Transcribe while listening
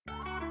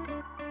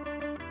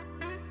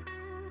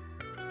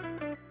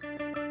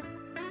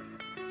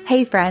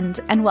Hey friend,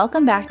 and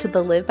welcome back to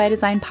the Live by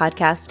Design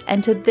podcast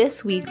and to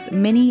this week's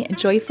mini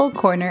Joyful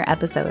Corner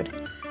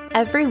episode.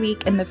 Every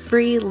week in the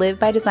free Live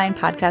by Design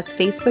podcast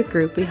Facebook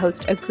group, we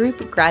host a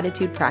group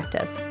gratitude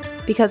practice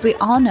because we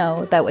all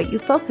know that what you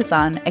focus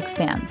on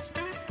expands.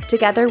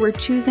 Together, we're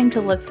choosing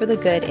to look for the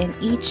good in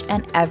each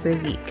and every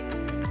week.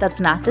 That's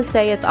not to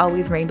say it's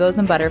always rainbows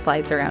and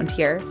butterflies around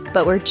here,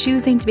 but we're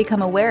choosing to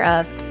become aware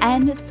of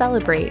and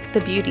celebrate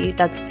the beauty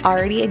that's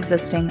already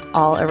existing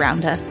all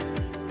around us.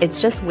 It's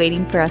just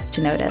waiting for us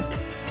to notice.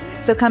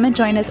 So come and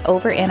join us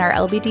over in our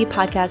LBD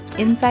Podcast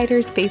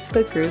Insiders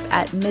Facebook group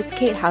at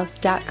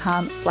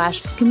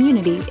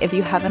misskatehouse.com/community if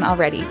you haven't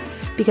already,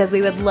 because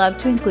we would love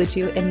to include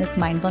you in this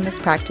mindfulness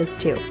practice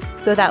too.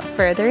 So without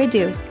further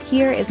ado,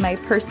 here is my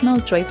personal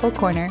Joyful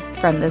Corner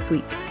from this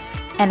week.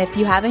 And if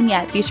you haven't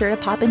yet, be sure to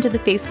pop into the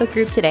Facebook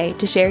group today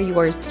to share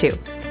yours too.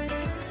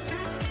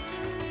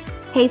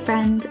 Hey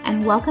friend,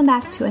 and welcome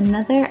back to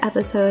another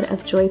episode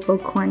of Joyful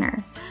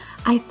Corner.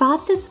 I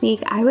thought this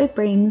week I would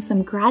bring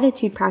some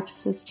gratitude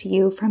practices to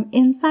you from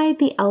inside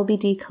the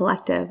LBD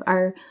Collective,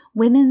 our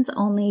women's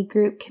only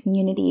group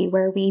community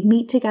where we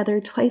meet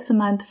together twice a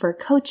month for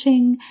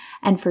coaching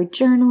and for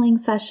journaling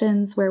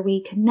sessions where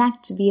we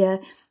connect via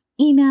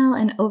email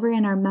and over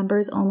in our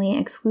members only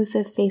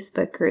exclusive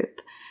Facebook group.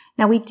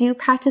 Now, we do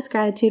practice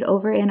gratitude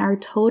over in our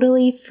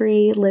totally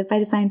free Live by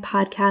Design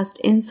podcast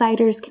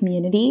Insiders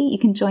community. You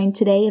can join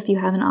today if you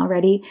haven't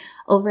already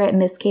over at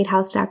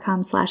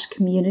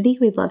misskatehouse.com/community.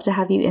 We'd love to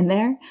have you in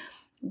there.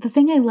 The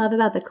thing I love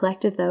about the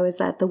collective, though, is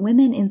that the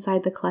women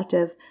inside the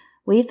collective,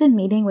 we've been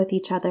meeting with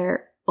each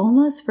other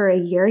almost for a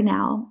year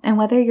now. And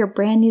whether you're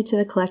brand new to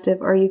the collective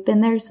or you've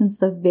been there since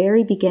the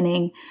very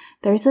beginning,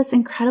 there's this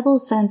incredible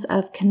sense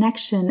of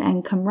connection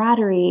and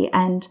camaraderie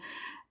and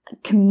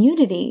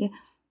community.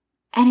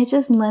 And it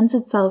just lends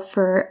itself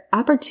for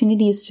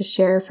opportunities to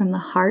share from the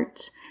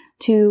heart,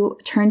 to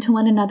turn to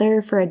one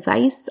another for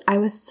advice. I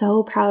was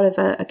so proud of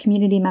a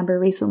community member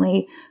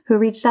recently who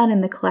reached out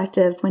in the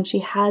collective when she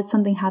had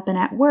something happen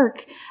at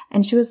work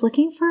and she was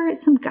looking for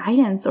some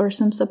guidance or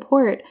some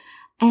support.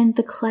 And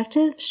the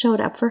collective showed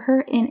up for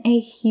her in a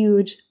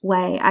huge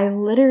way. I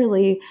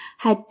literally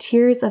had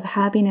tears of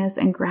happiness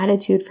and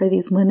gratitude for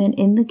these women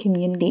in the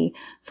community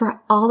for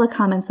all the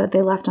comments that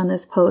they left on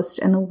this post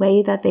and the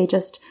way that they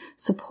just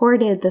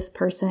supported this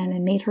person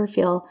and made her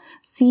feel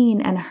seen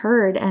and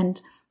heard.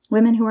 And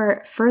women who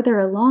are further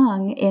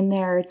along in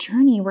their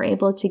journey were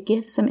able to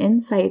give some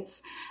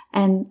insights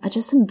and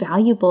just some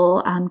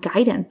valuable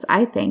guidance,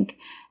 I think.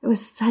 It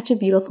was such a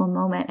beautiful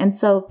moment. And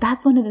so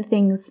that's one of the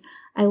things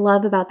I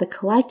love about the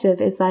collective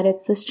is that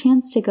it's this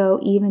chance to go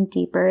even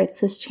deeper.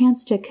 It's this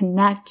chance to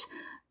connect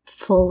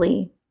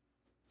fully.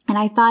 And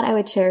I thought I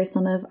would share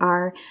some of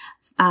our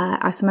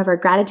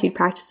gratitude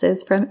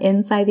practices from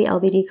inside the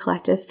LBD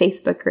Collective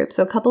Facebook group.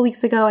 So a couple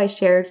weeks ago, I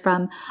shared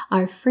from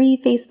our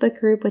free Facebook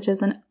group, which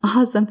is an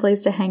awesome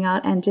place to hang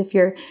out. And if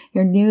you're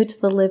new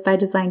to the Live by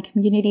Design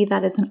community,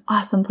 that is an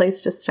awesome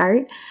place to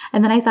start.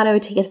 And then I thought I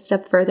would take it a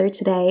step further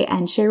today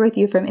and share with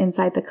you from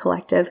inside the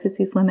collective, because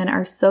these women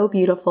are so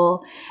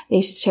beautiful.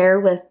 They share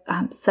with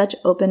such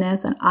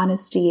openness and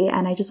honesty.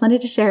 And I just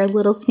wanted to share a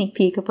little sneak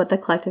peek of what the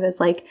collective is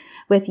like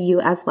with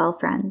you as well,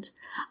 friend.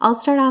 I'll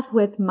start off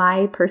with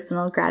my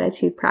personal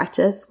gratitude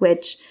practice,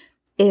 which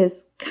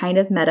is kind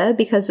of meta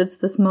because it's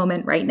this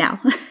moment right now.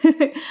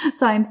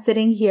 So I'm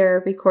sitting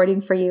here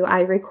recording for you.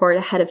 I record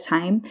ahead of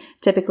time.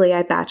 Typically,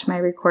 I batch my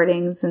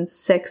recordings in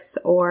 6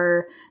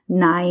 or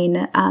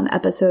 9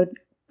 episode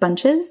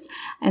bunches.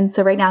 And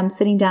so right now I'm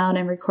sitting down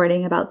and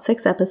recording about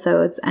 6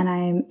 episodes, and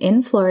I'm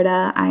in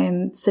Florida. I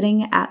am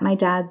sitting at my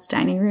dad's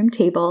dining room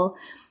table,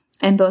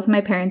 and both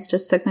my parents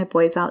just took my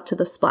boys out to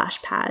the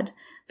splash pad.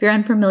 If you're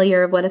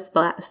unfamiliar of what a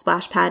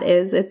splash pad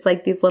is, it's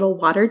like these little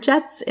water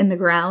jets in the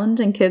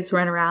ground and kids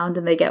run around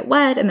and they get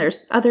wet and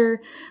there's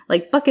other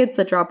like buckets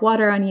that drop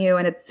water on you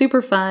and it's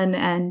super fun.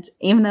 And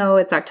even though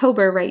it's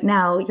October right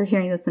now, you're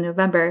hearing this in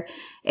November,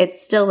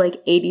 it's still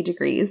like 80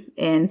 degrees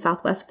in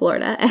Southwest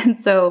Florida. And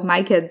so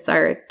my kids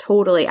are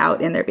totally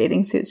out in their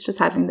bathing suits, just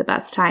having the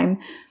best time.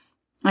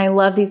 I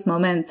love these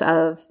moments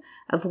of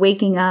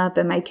waking up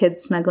and my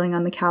kids snuggling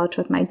on the couch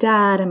with my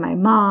dad and my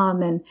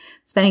mom and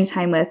spending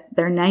time with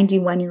their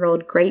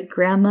 91-year-old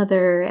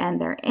great-grandmother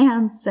and their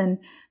aunts and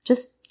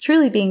just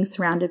truly being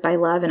surrounded by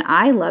love. And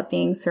I love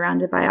being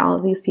surrounded by all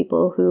of these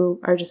people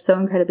who are just so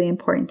incredibly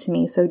important to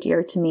me, so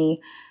dear to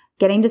me.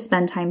 Getting to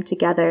spend time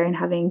together and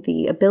having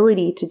the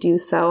ability to do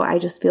so, I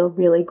just feel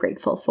really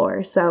grateful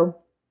for. So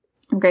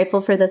I'm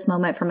grateful for this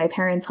moment, for my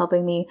parents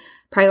helping me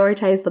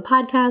prioritize the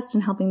podcast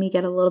and helping me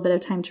get a little bit of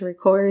time to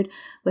record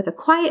with a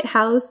quiet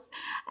house,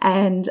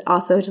 and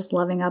also just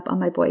loving up on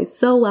my boys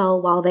so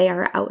well while they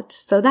are out.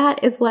 So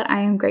that is what I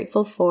am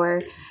grateful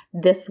for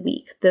this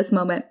week, this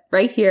moment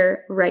right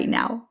here, right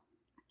now.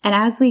 And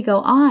as we go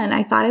on,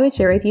 I thought I would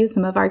share with you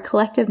some of our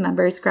collective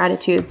members'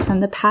 gratitudes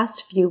from the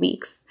past few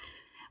weeks.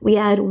 We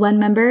had one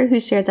member who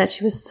shared that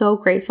she was so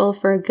grateful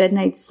for a good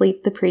night's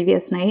sleep the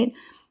previous night,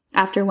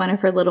 after one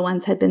of her little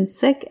ones had been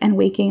sick and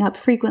waking up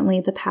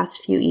frequently the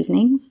past few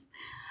evenings.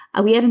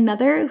 We had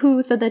another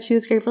who said that she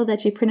was grateful that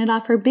she printed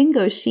off her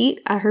bingo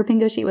sheet. Her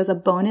bingo sheet was a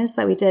bonus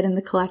that we did in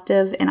the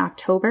collective in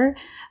October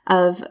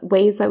of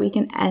ways that we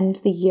can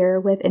end the year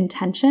with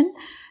intention.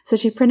 So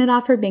she printed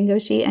off her bingo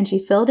sheet and she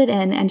filled it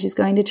in, and she's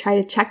going to try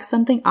to check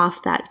something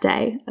off that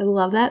day. I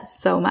love that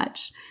so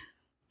much.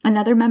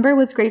 Another member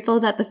was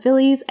grateful that the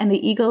Phillies and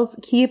the Eagles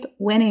keep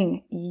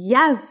winning.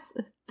 Yes!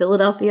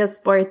 Philadelphia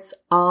sports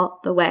all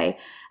the way.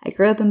 I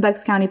grew up in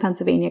Bucks County,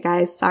 Pennsylvania,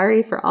 guys.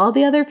 Sorry for all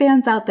the other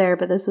fans out there,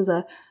 but this is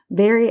a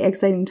very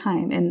exciting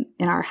time in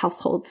our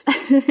households.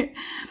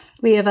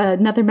 We have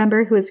another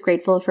member who is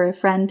grateful for a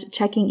friend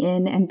checking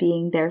in and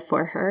being there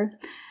for her.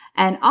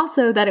 And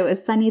also that it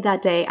was sunny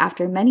that day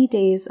after many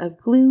days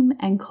of gloom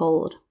and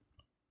cold.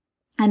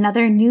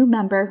 Another new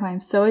member who I'm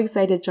so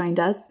excited joined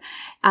us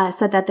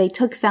said that they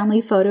took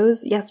family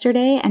photos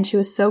yesterday, and she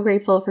was so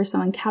grateful for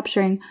someone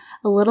capturing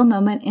a little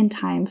moment in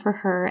time for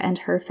her and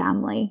her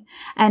family.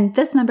 And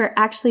this member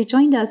actually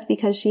joined us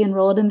because she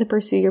enrolled in the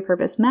Pursue Your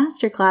Purpose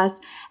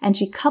Masterclass, and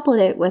she coupled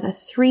it with a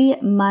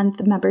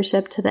 3-month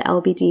membership to the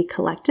LBD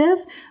Collective,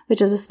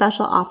 which is a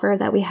special offer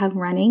that we have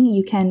running.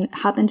 You can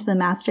hop into the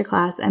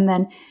masterclass and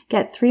then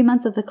get 3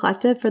 months of the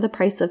collective for the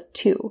price of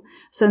 2.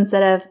 So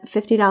instead of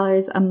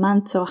 $50 a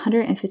month, so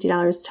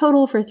 $150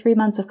 total for 3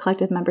 months of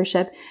collective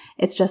membership,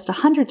 it's just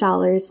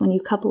 $100 when you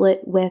couple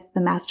it with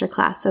the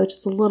masterclass. So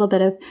just a little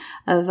bit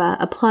of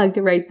a plug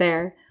right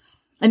there.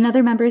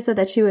 Another member said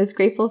that she was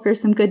grateful for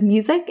some good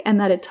music and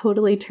that it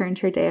totally turned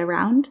her day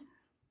around.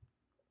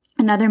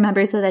 Another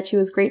member said that she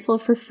was grateful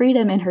for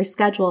freedom in her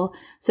schedule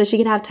so she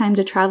could have time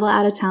to travel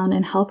out of town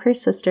and help her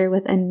sister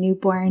with a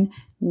newborn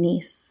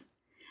niece.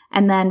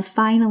 And then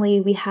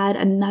finally, we had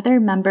another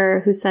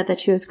member who said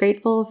that she was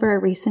grateful for a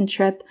recent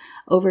trip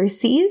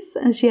overseas.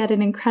 And she had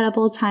an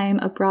incredible time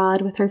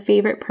abroad with her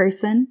favorite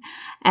person,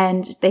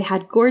 and they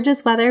had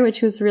gorgeous weather, which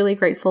she was really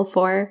grateful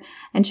for.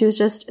 And she was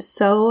just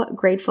so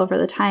grateful for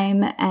the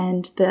time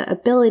and the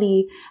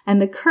ability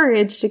and the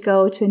courage to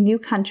go to a new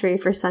country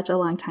for such a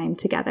long time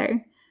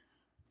together.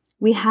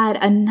 We had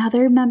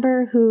another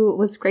member who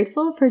was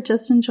grateful for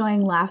just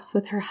enjoying laughs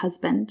with her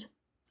husband.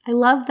 I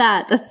love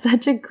that. That's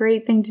such a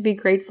great thing to be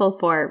grateful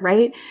for,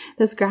 right?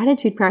 This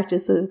gratitude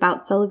practice is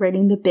about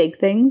celebrating the big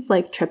things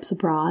like trips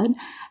abroad.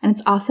 And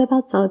it's also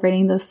about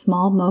celebrating those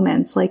small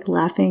moments like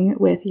laughing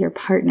with your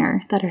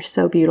partner that are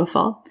so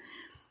beautiful.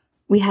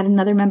 We had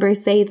another member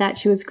say that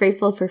she was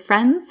grateful for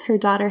friends. Her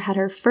daughter had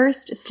her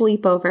first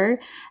sleepover,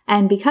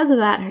 and because of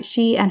that,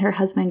 she and her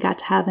husband got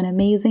to have an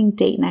amazing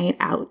date night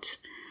out.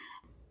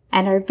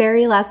 And our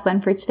very last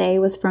one for today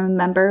was from a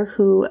member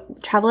who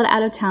traveled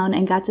out of town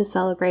and got to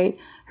celebrate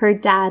her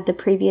dad the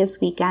previous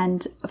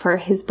weekend for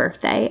his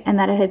birthday, and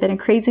that it had been a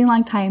crazy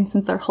long time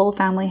since their whole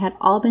family had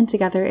all been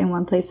together in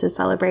one place to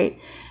celebrate.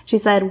 She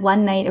said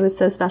one night it was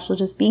so special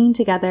just being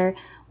together,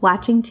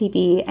 watching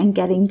TV, and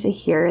getting to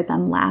hear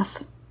them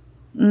laugh.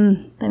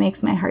 That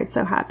makes my heart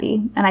so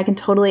happy. And I can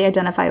totally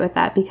identify with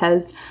that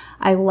because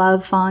I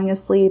love falling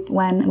asleep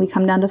when we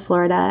come down to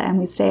Florida and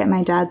we stay at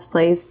my dad's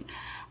place.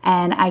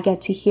 And I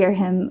get to hear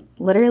him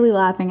literally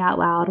laughing out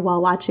loud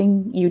while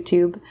watching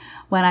YouTube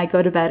when I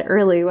go to bed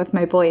early with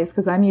my boys,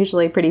 because I'm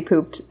usually pretty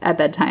pooped at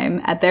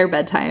their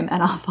bedtime,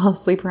 and I'll fall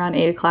asleep around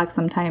 8 o'clock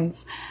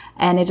sometimes.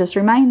 And it just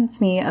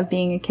reminds me of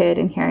being a kid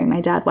and hearing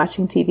my dad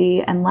watching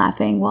TV and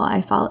laughing while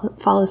I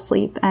fall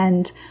asleep.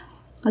 And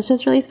it's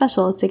just really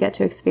special to get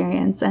to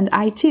experience. And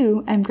I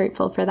too am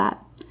grateful for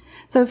that.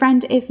 So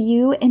friend, if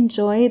you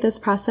enjoy this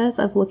process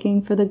of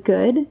looking for the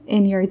good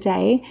in your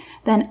day,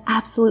 then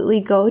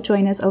absolutely go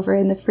join us over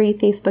in the free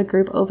Facebook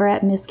group over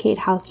at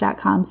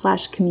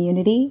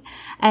misskatehouse.com/community.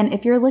 And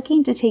if you're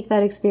looking to take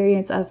that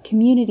experience of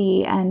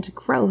community and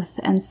growth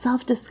and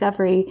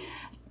self-discovery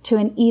to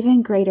an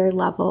even greater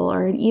level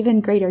or an even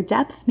greater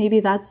depth,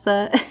 maybe that's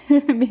the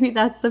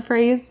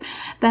phrase,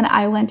 then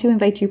I want to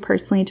invite you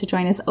personally to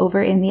join us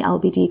over in the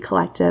LBD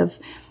Collective.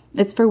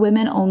 It's for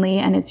women only,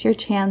 and it's your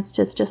chance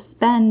to just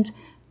spend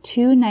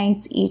 2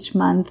 nights each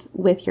month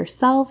with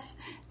yourself,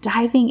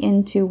 diving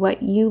into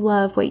what you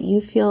love, what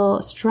you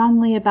feel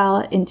strongly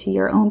about, into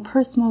your own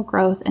personal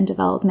growth and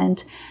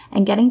development,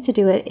 and getting to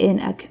do it in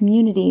a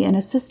community, in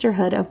a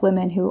sisterhood of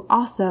women who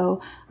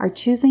also are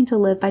choosing to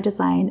live by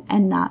design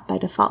and not by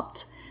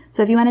default.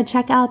 So if you want to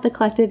check out the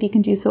collective, you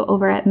can do so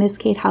over at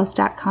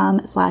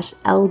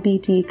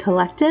misskatehouse.com/LBD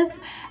collective,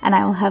 and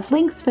I will have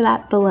links for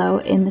that below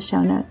in the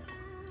show notes.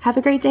 Have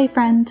a great day,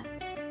 friend.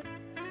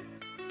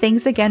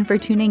 Thanks again for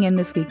tuning in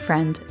this week,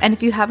 friend. And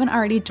if you haven't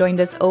already joined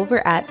us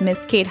over at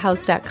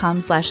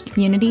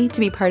misskatehouse.com/community to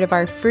be part of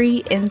our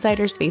free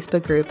Insiders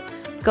Facebook group,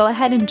 go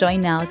ahead and join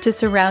now to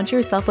surround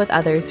yourself with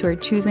others who are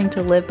choosing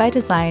to live by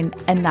design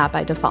and not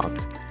by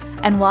default.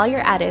 And while you're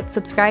at it,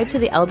 subscribe to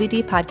the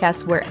LBD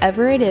podcast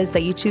wherever it is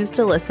that you choose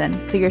to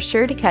listen, so you're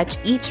sure to catch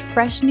each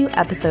fresh new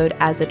episode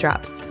as it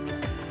drops.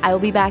 I will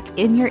be back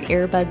in your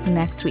earbuds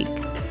next week.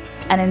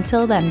 And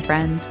until then,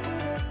 friend,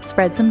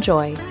 spread some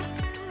joy,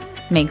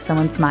 make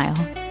someone smile.